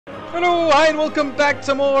Hello, hi, and welcome back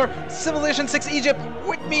to more Civilization 6 Egypt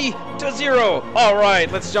with me, Dozero. Alright,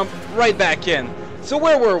 let's jump right back in. So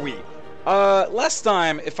where were we? Last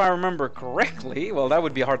time, if I remember correctly, well, that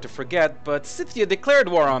would be hard to forget, but Scythia declared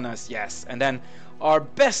war on us, yes. And then our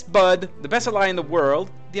best bud, the best ally in the world,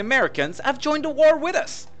 the Americans, have joined the war with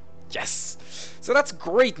us. Yes. So that's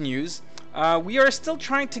great news. We are still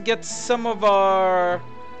trying to get some of our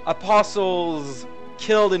apostles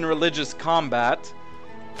killed in religious combat.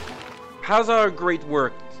 How's our great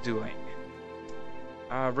work doing?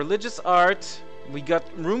 Religious art. We got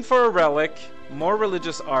room for a relic, more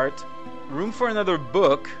religious art, room for another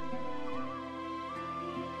book.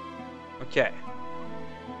 Okay.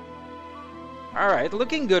 Alright,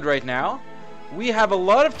 looking good right now. We have a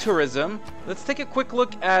lot of tourism. Let's take a quick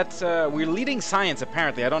look at... we're leading science,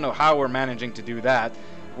 apparently. I don't know how we're managing to do that.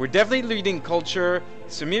 We're definitely leading culture.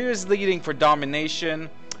 Samir is leading for domination.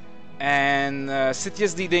 And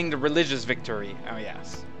Scythia's leading the religious victory. Oh,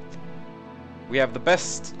 yes. We have the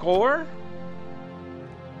best score.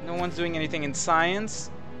 No one's doing anything in science.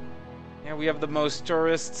 Yeah, we have the most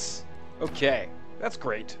tourists. Okay. That's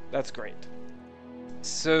great. That's great.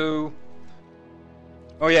 So...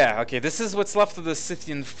 oh yeah, okay, this is what's left of the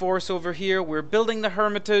Scythian force over here. We're building the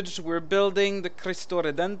Hermitage. We're building the Cristo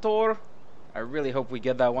Redentor. I really hope we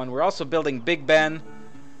get that one. We're also building Big Ben.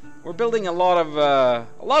 We're building a lot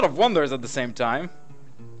of wonders at the same time.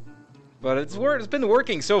 But it's been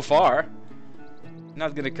working so far.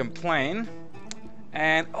 Not gonna complain.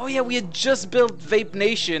 And oh yeah, we had just built Vape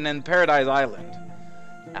Nation and Paradise Island.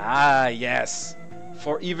 Ah yes,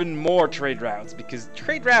 for even more trade routes, because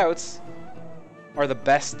trade routes are the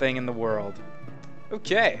best thing in the world.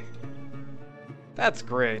 Okay, that's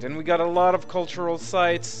great. And we got a lot of cultural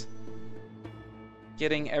sites.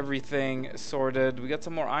 Getting everything sorted. We got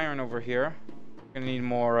some more iron over here. Gonna need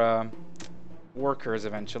more workers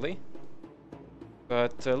eventually.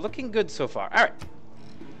 But looking good so far. Alright.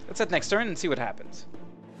 Let's hit next turn and see what happens.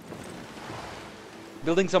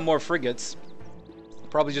 Building some more frigates.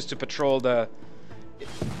 Probably just to patrol the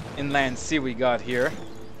inland sea we got here.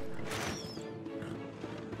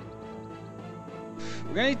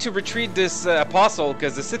 We're gonna need to retreat this apostle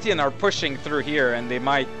because the Scythian are pushing through here and they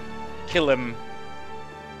might kill him,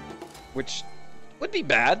 which would be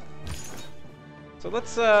bad. So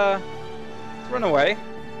let's run away.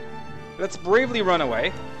 Let's bravely run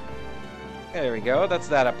away. There we go. That's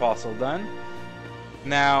that apostle done.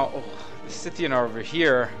 Now, oh, the Scythian are over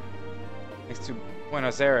here, next to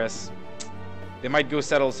Buenos Aires. They might go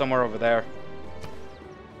settle somewhere over there.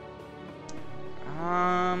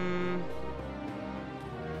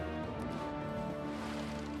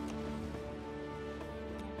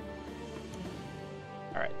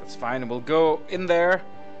 Alright, that's fine. We'll go in there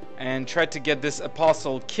and try to get this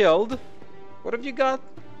apostle killed. What have you got?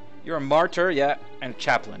 You're a martyr, yeah, and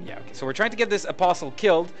chaplain, yeah. Okay, so we're trying to get this apostle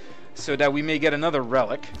killed so that we may get another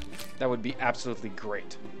relic. That would be absolutely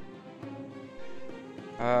great.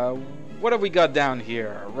 What have we got down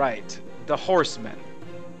here? Right, the horsemen.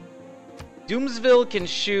 Doomsville can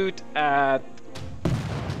shoot at...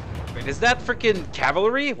 wait, is that freaking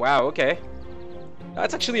cavalry? Wow, okay.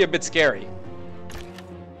 That's actually a bit scary.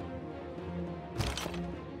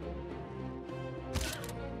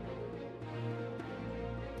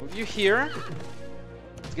 Move you here.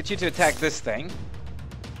 Let's get you to attack this thing.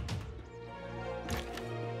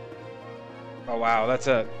 Oh wow, that's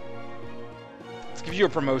a... let's give you a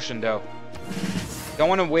promotion though. Don't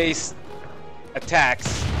want to waste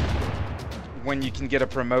attacks when you can get a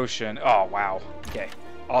promotion. Oh wow. Okay,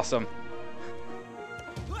 awesome.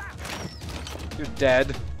 You're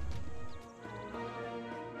dead.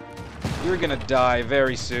 You're gonna die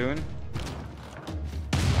very soon.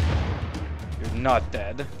 You're not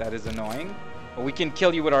dead. That is annoying. But we can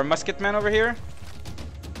kill you with our musketman over here.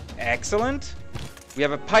 Excellent. We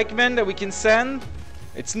have a pikeman that we can send.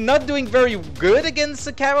 It's not doing very good against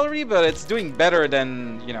the cavalry, but it's doing better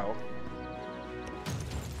than, you know.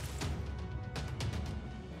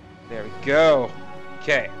 There we go.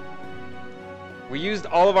 Okay. We used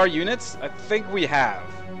all of our units? I think we have.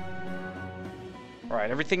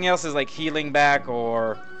 Alright, everything else is like healing back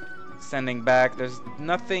or sending back. There's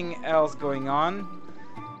nothing else going on.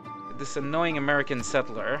 This annoying American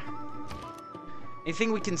settler.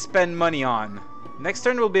 Anything we can spend money on? Next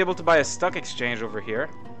turn we'll be able to buy a stock exchange over here.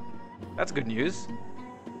 That's good news.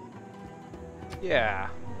 Yeah.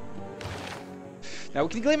 Now we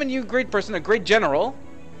can claim a new great person, a great general.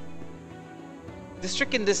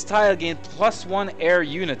 District in this tile gain +1 air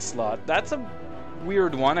unit slot. That's a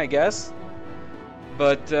weird one, I guess.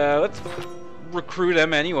 But let's recruit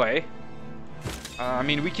him anyway. I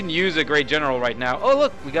mean, we can use a great general right now. Oh,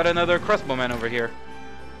 look, we got another crossbowman over here.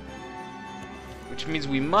 Which means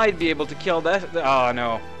we might be able to kill that. Oh,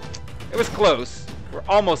 no. It was close. We're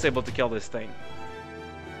almost able to kill this thing.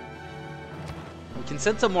 We can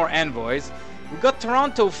send some more envoys. We've got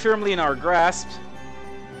Toronto firmly in our grasp.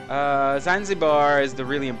 Zanzibar is the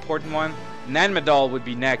really important one. Nan Madol would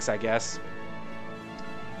be next, I guess.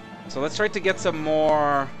 So let's try to get some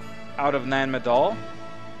more out of Nan Madol.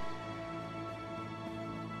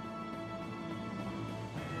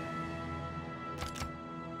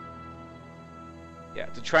 Yeah,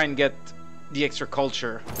 to try and get the extra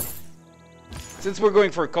culture. Since we're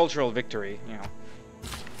going for a cultural victory, you know.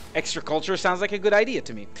 Extra culture sounds like a good idea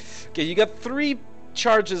to me. Okay, you got 3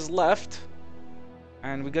 charges left.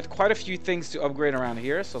 And we got quite a few things to upgrade around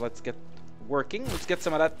here, so let's get working. Let's get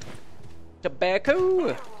some of that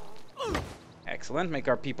tobacco. Excellent, make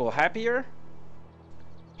our people happier.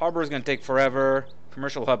 Harbor is going to take forever.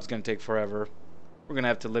 Commercial hub's going to take forever. We're going to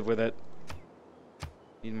have to live with it.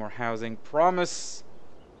 Need more housing. Promise.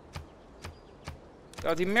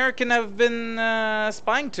 Oh, the American have been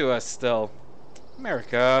spying to us still.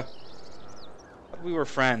 America. But we were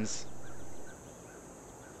friends.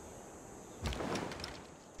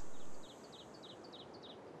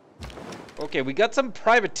 Okay, we got some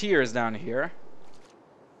privateers down here.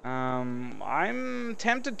 I'm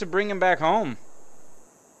tempted to bring him back home.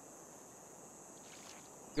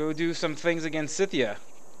 Go do some things against Scythia.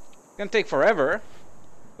 It's gonna take forever,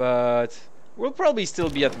 but we'll probably still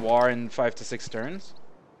be at war in 5 to 6 turns.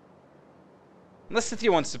 Unless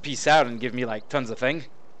Scythia wants to peace out and give me like tons of things.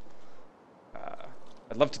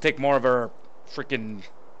 I'd love to take more of her freaking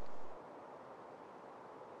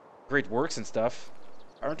great works and stuff.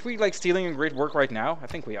 Aren't we like stealing a great work right now? I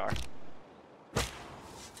think we are.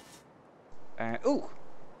 Ooh,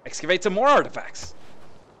 excavate some more artifacts.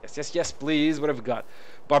 Yes, yes, yes, please. What have we got?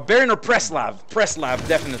 Barbarian or Preslav? Preslav,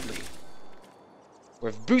 definitely.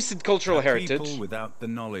 We've boosted cultural heritage. People without the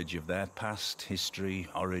knowledge of their past, history,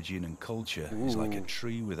 origin, and culture is like a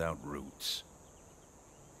tree without roots.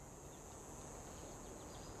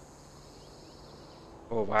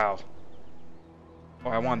 Oh, wow.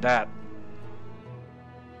 Oh, I want that.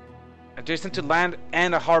 Adjacent to land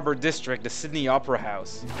and a harbor district, the Sydney Opera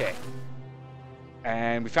House. Okay.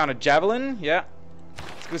 And we found a javelin. Yeah.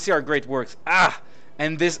 Let's go see our great works. Ah!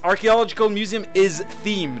 And this archaeological museum is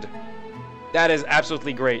themed. That is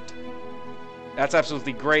absolutely great. That's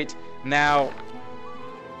absolutely great. Now,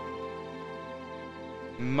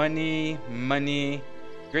 money.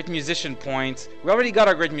 Great musician points. We already got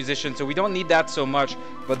our great musician, so we don't need that so much.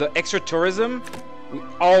 But the extra tourism, we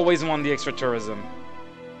always want the extra tourism.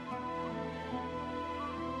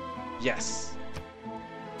 Yes.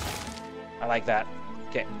 I like that.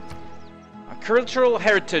 Okay. Our cultural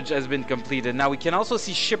heritage has been completed. Now we can also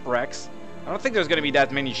see shipwrecks. I don't think there's going to be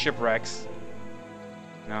that many shipwrecks.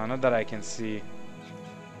 No, not that I can see.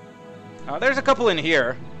 Oh, there's a couple in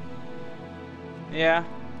here. Yeah.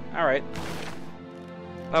 Alright.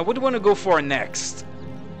 What do we want to go for next?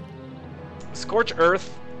 Scorch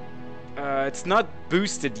Earth. It's not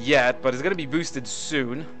boosted yet, but it's going to be boosted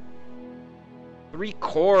soon. 3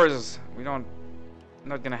 cores. I'm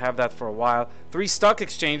not gonna have that for a while. 3 stock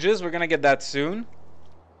exchanges. We're gonna get that soon.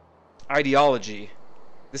 Ideology.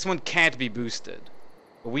 This one can't be boosted.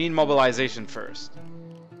 But we need mobilization first.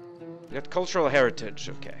 We got cultural heritage.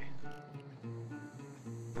 Okay.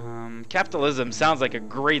 Capitalism sounds like a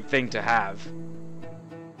great thing to have.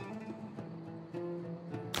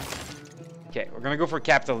 Okay, we're gonna go for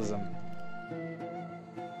capitalism.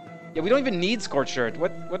 Yeah, we don't even need Scorched Earth.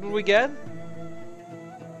 What did we get?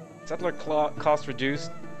 Settler cost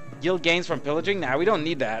reduced. Guild gains from pillaging? Nah, we don't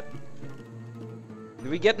need that. Did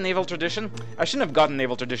we get naval tradition? I shouldn't have gotten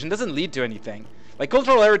naval tradition. It doesn't lead to anything. Like,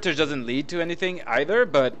 cultural heritage doesn't lead to anything either,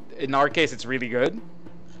 but in our case, it's really good.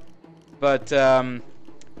 But,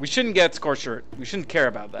 we shouldn't get Scorched Earth. We shouldn't care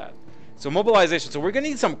about that. So, mobilization. So, we're gonna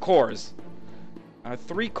need some cores.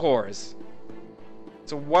 3 cores.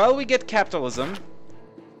 So, while we get capitalism,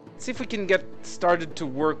 let's see if we can get started to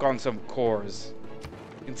work on some cores.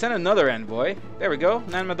 We can send another envoy. There we go,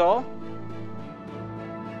 Nan Madol.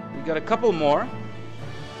 We got a couple more.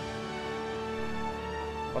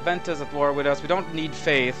 Laventa's at war with us. We don't need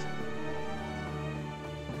faith.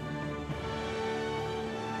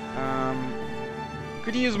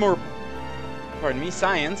 Could use more, pardon me,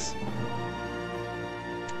 science.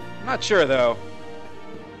 I'm not sure though.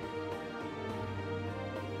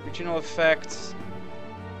 Regional effects.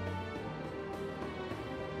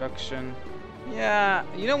 Production. Yeah,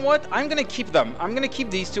 you know what? I'm gonna keep them. I'm gonna keep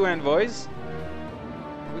these 2 envoys.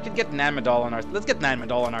 We could get Nan Madol on our... Let's get Nan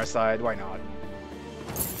Madol on our side. Why not?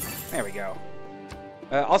 There we go.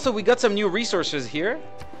 Also, we got some new resources here.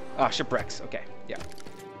 Ah, shipwrecks. Okay, yeah.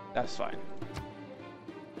 That's fine.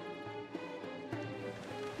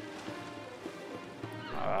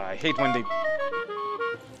 I hate when they...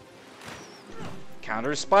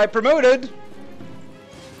 Counter spy promoted!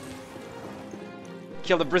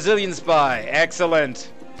 Kill the Brazilian spy.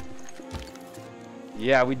 Excellent.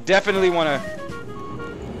 Yeah, we definitely want to...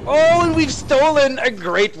 Oh, and we've stolen a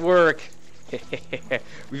great work.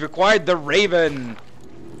 We've acquired the Raven.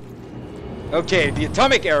 Okay, the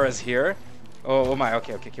atomic era's here. Oh my,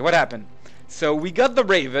 okay. What happened? So we got the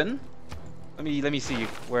Raven. Let me see.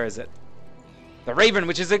 Where is it? The Raven,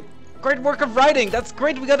 which is a great work of writing. That's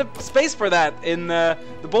great. We got a space for that in the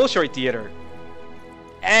Bolshoi Theater.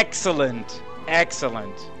 Excellent.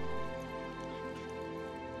 Excellent.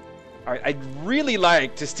 Alright, I'd really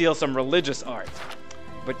like to steal some religious art.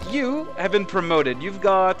 But you have been promoted. You've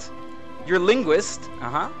got your linguist.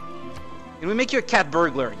 Can we make you a cat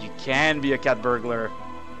burglar? You can be a cat burglar.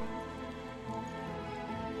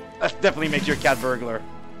 Let's definitely make you a cat burglar.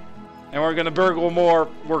 And we're gonna burgle more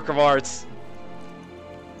work of arts.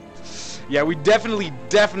 Yeah, we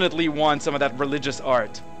definitely want some of that religious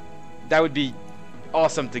art. That would be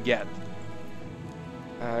awesome to get.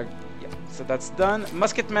 Yeah, so that's done.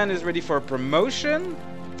 Musketman is ready for a promotion.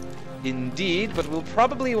 Indeed, but we'll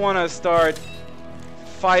probably want to start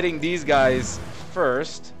fighting these guys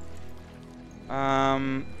first.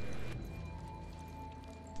 Yeah,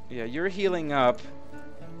 you're healing up.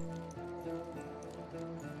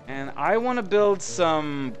 And I want to build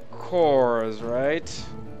some cores, right?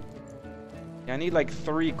 Yeah, I need like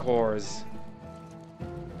 3 cores.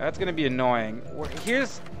 That's gonna be annoying.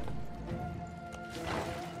 Here's...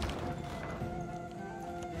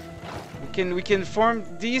 We can form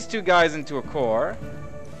these 2 guys into a core.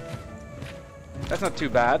 That's not too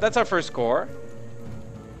bad. That's our first core.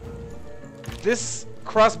 This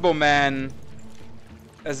crossbowman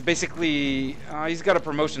is basically... he's got a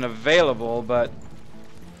promotion available, but...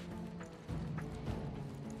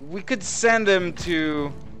 we could send him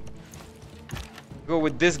to... go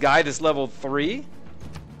with this guy, this level 3.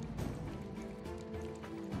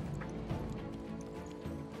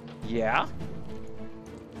 Yeah.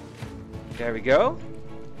 There we go.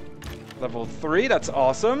 Level 3, that's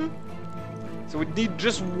awesome. So we need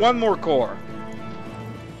just 1 more core.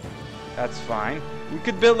 That's fine. We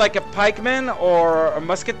could build like a pikeman or a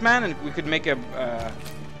musketman, and we could make a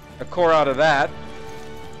core out of that.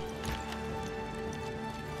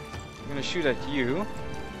 I'm gonna shoot at you.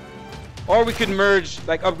 Or we could merge,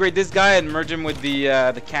 like upgrade this guy and merge him with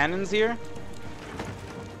the cannons here.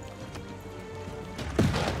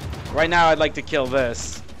 Right now I'd like to kill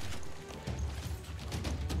this.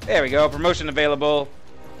 There we go, promotion available.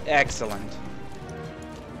 Excellent.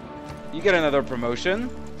 You get another promotion.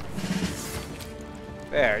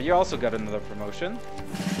 There, you also got another promotion.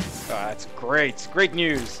 Oh, that's great. Great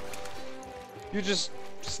news. You just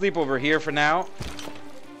sleep over here for now.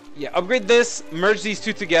 Yeah, upgrade this, merge these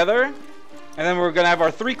 2 together, and then we're gonna have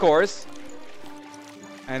our 3 cores.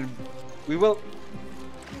 And we will...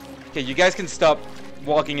 Okay, you guys can stop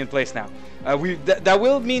walking in place now. That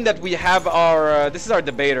will mean that we have our... this is our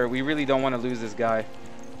debater. We really don't want to lose this guy.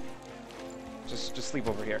 Just sleep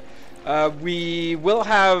over here. We will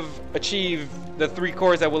have achieved the 3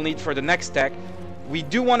 cores that we'll need for the next tech. We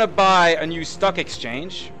do want to buy a new stock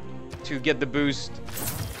exchange to get the boost.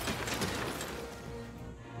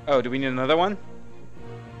 Oh, do we need another one?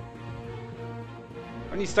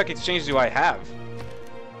 How many stock exchange do I have?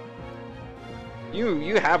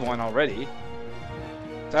 You have one already.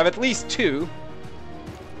 So I have at least 2.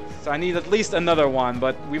 So I need at least another one,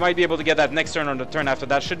 but we might be able to get that next turn or the turn after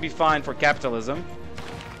that. Should be fine for capitalism.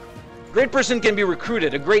 Great person can be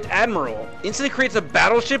recruited. A great admiral instantly creates a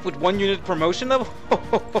battleship with 1 unit promotion level.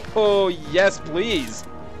 Oh, yes, please.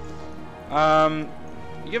 You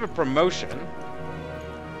have a promotion.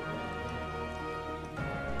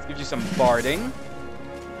 Let's give you some barding.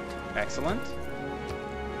 Excellent.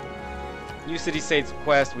 New city states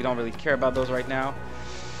quest. We don't really care about those right now.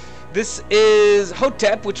 This is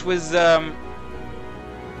Hotep, which was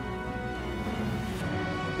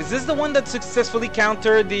is this the one that successfully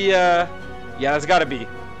countered the yeah, that's gotta be.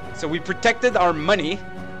 So we protected our money,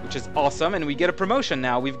 which is awesome, and we get a promotion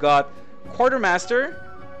now. We've got Quartermaster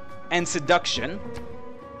and Seduction.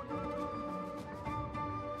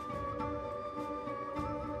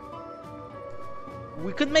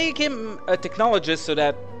 We could make him a technologist so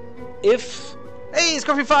that if... Hey,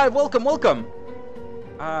 Scorpion 5, welcome, welcome!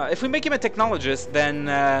 If we make him a technologist, then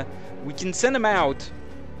we can send him out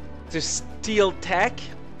to steal tech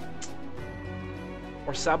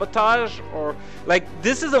or sabotage, or like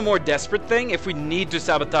this is a more desperate thing if we need to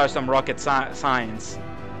sabotage some rocket science.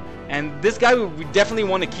 And this guy we definitely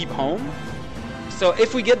want to keep home. So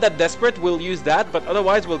if we get that desperate, we'll use that, but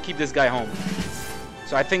otherwise we'll keep this guy home.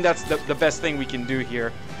 So I think that's the best thing we can do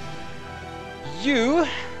here. You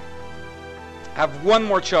have one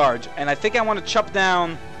more charge, and I think I want to chop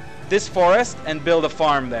down this forest and build a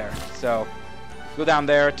farm there. So go down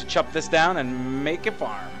there to chop this down and make a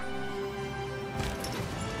farm.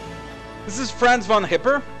 This is Franz von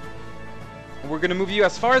Hipper. We're going to move you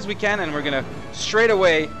as far as we can, and we're going to straight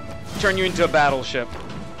away turn you into a battleship.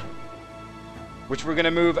 Which we're going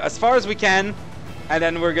to move as far as we can, and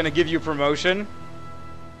then we're going to give you promotion.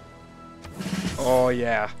 Oh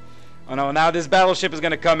yeah. Oh no, now this battleship is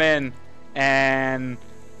going to come in, and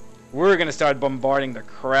we're going to start bombarding the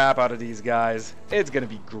crap out of these guys. It's going to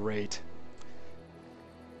be great.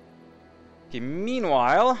 Okay,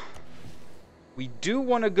 meanwhile, we do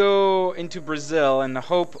want to go into Brazil and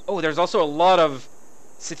hope... Oh, there's also a lot of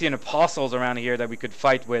Scythian apostles around here that we could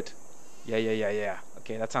fight with. Yeah.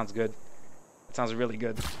 Okay, that sounds good. That sounds really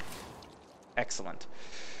good. Excellent.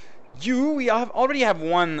 We already have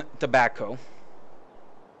one tobacco.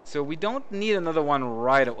 So we don't need another one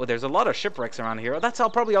right... Oh, there's a lot of shipwrecks around here. Oh, that's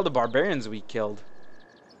probably all the barbarians we killed.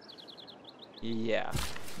 Yeah.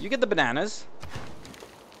 You get the bananas.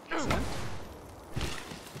 Excellent.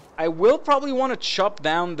 I will probably want to chop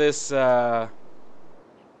down this this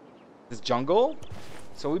jungle.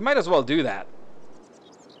 So we might as well do that.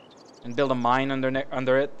 And build a mine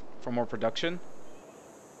under it for more production.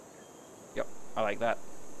 Yep, I like that.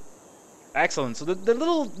 Excellent. So the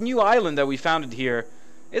little new island that we founded here,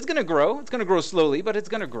 it's going to grow. It's going to grow slowly, but it's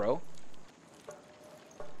going to grow.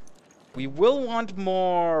 We will want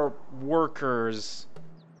more workers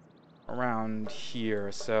around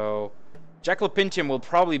here. So Jackalopincium will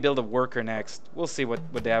probably build a worker next. We'll see what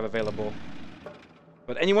they have available.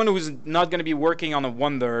 But anyone who's not going to be working on a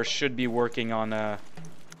wonder should be working on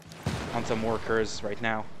some workers right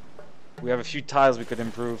now. We have a few tiles we could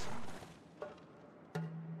improve.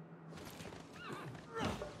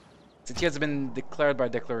 City has been declared by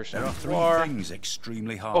declaration. There are three things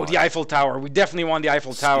extremely hard. Oh, the Eiffel Tower. We definitely want the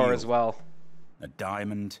Eiffel Tower as well. A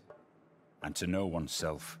diamond, and to know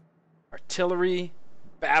oneself. Artillery,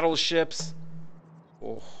 battleships.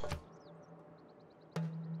 Oh.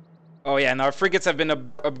 Oh yeah, and our frigates have been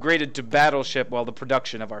upgraded to battleship. Well, the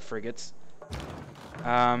production of our frigates.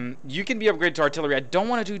 You can be upgraded to artillery. I don't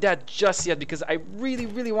want to do that just yet because I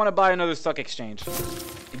really want to buy another stock exchange.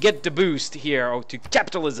 Get the boost here to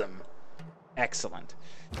capitalism. Excellent.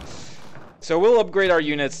 So we'll upgrade our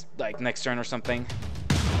units like next turn or something.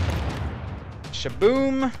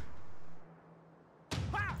 Shaboom.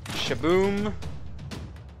 Shaboom.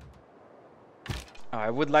 I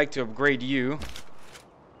would like to upgrade you.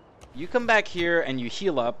 You come back here and you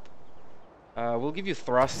heal up. We'll give you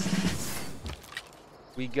thrust.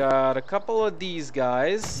 We got a couple of these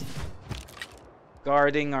guys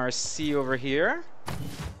guarding our sea over here.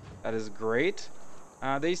 That is great.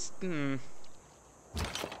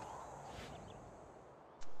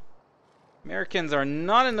 Americans are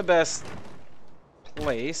not in the best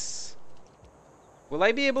place. Will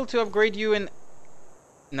I be able to upgrade you in...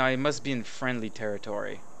 No, it must be in friendly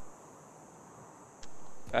territory.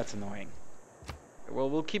 That's annoying. Well,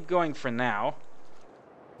 we'll keep going for now.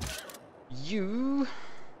 You...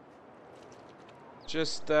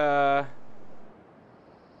 just,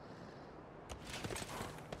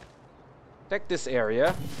 protect this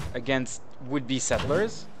area against would-be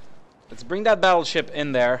settlers. Let's bring that battleship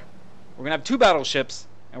in there. We're gonna have 2 battleships,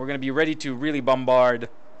 and we're gonna be ready to really bombard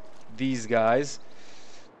these guys.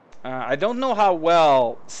 I don't know how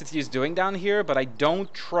well City is doing down here, but I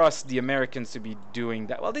don't trust the Americans to be doing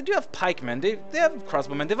that. Well, they do have pikemen. They have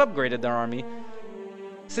crossbowmen. They've upgraded their army.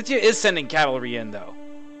 City is sending cavalry in, though.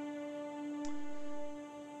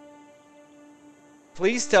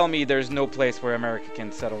 Please tell me there's no place where America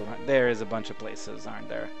can settle. There is a bunch of places, aren't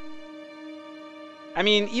there? I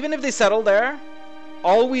mean, even if they settle there,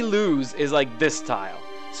 all we lose is like this tile.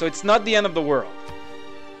 So it's not the end of the world.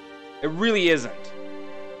 It really isn't.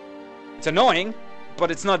 It's annoying,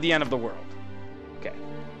 but it's not the end of the world. Okay.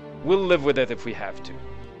 We'll live with it if we have to.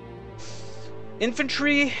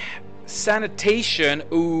 Infantry, sanitation.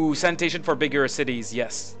 Ooh, sanitation for bigger cities.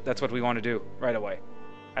 Yes, that's what we want to do right away.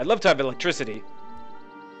 I'd love to have electricity.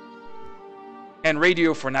 And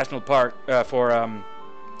radio for national park, for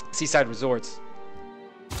seaside resorts.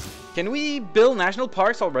 Can we build national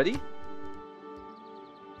parks already?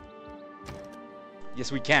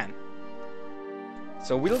 Yes, we can.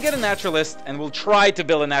 So we'll get a naturalist and we'll try to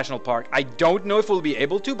build a national park. I don't know if we'll be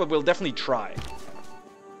able to, but we'll definitely try.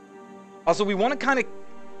 Also, we want to kind of...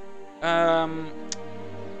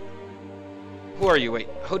 Who are you? Wait,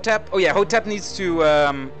 Hotep? Oh yeah, Hotep needs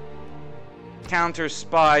to counter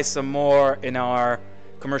spy some more in our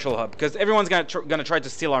commercial hub, because everyone's gonna try to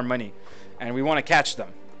steal our money, and we want to catch them.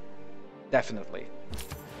 Definitely.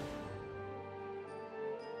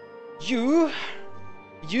 You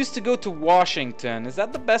used to go to Washington. Is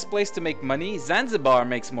that the best place to make money? Zanzibar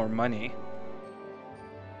makes more money.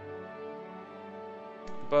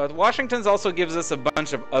 But Washington's also gives us a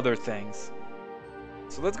bunch of other things.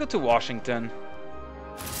 So let's go to Washington.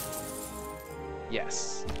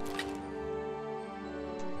 Yes.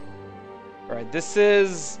 Alright, this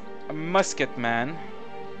is a musket man.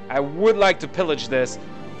 I would like to pillage this,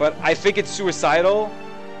 but I think it's suicidal.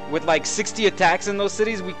 With like 60 attacks in those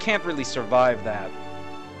cities, we can't really survive that.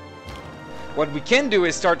 What we can do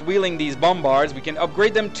is start wheeling these bombards. We can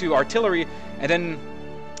upgrade them to artillery, and then...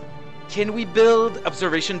 Can we build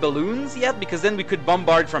observation balloons yet? Because then we could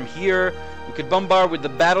bombard from here. We could bombard with the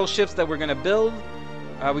battleships that we're going to build.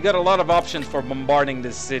 We got a lot of options for bombarding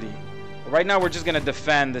this city. Right now we're just going to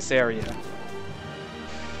defend this area.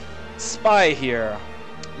 Spy here.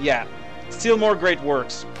 Yeah. Steal more great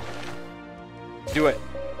works. Do it.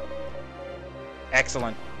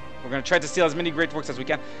 Excellent. We're going to try to steal as many great works as we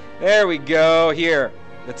can. There we go. Here.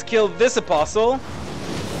 Let's kill this apostle.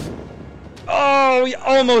 Oh, we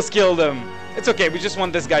almost killed him. It's okay. We just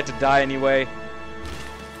want this guy to die anyway.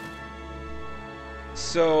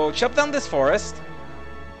 So, chop down this forest.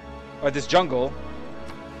 Or this jungle.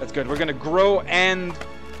 That's good. We're going to grow and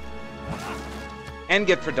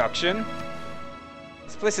get production.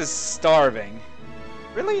 This place is starving.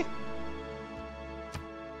 Really?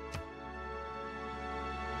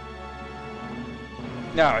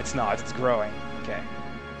 No, it's not. It's growing. Okay.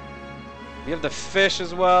 We have the fish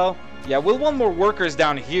as well. Yeah, we'll want more workers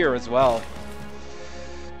down here as well.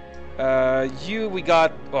 We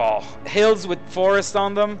got... Oh, hills with forest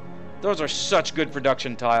on them. Those are such good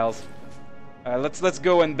production tiles. Let's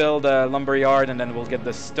go and build a lumber yard, and then we'll get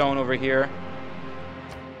the stone over here.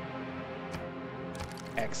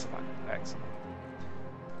 Excellent, excellent.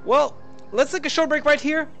 Well, let's take a short break right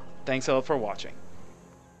here. Thanks a lot for watching.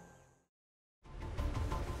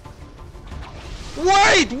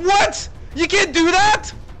 Wait, what? You can't do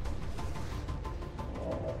that?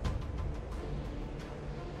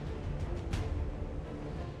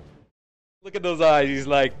 Look at those eyes. He's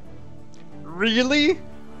like, really?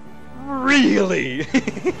 Really?